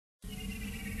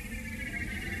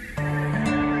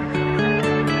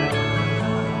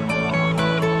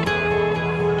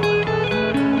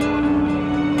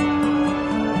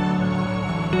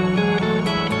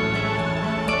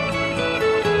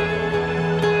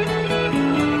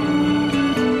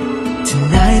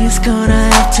Today's gonna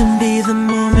have to be the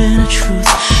moment of truth.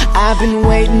 I've been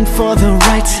waiting for the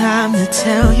right time to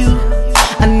tell you.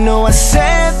 I know I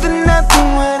said that nothing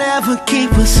would ever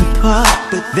keep us apart,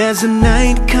 but there's a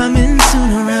night coming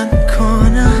soon around the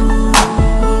corner.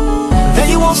 That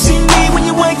you won't see me when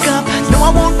you wake up. No,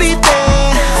 I won't be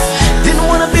there. Didn't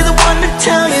wanna be the one to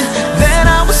tell you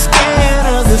that I was scared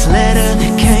of this letter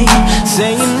that came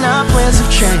saying our plans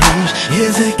have changed.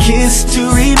 Here's a kiss to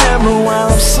remember while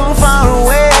I'm so far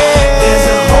away. There's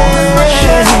a hole in my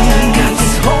chest, got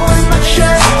this hole in my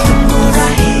chest. The more I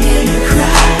hear you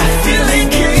cry, I feel it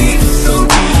cave so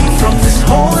deep. From this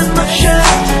hole in my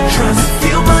chest, trying to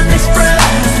feel my next breath.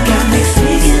 Got me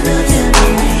thinking of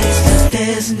memories, but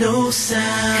there's no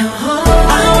sound.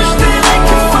 I wish that I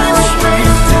could find the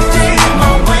strength to take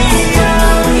my way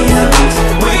out, way out,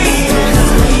 way out,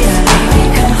 way out.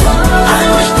 I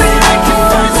wish that I could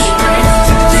find the strength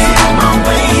to take my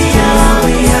way out,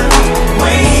 way out,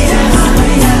 way out,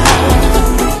 way out.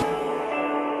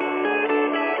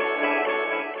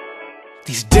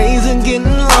 These days are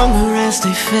getting longer as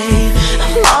they fade.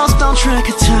 I'm lost on track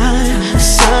of time. The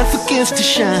sun forgets to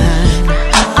shine.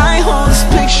 I hold this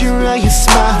picture of your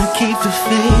smile to keep the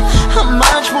faith.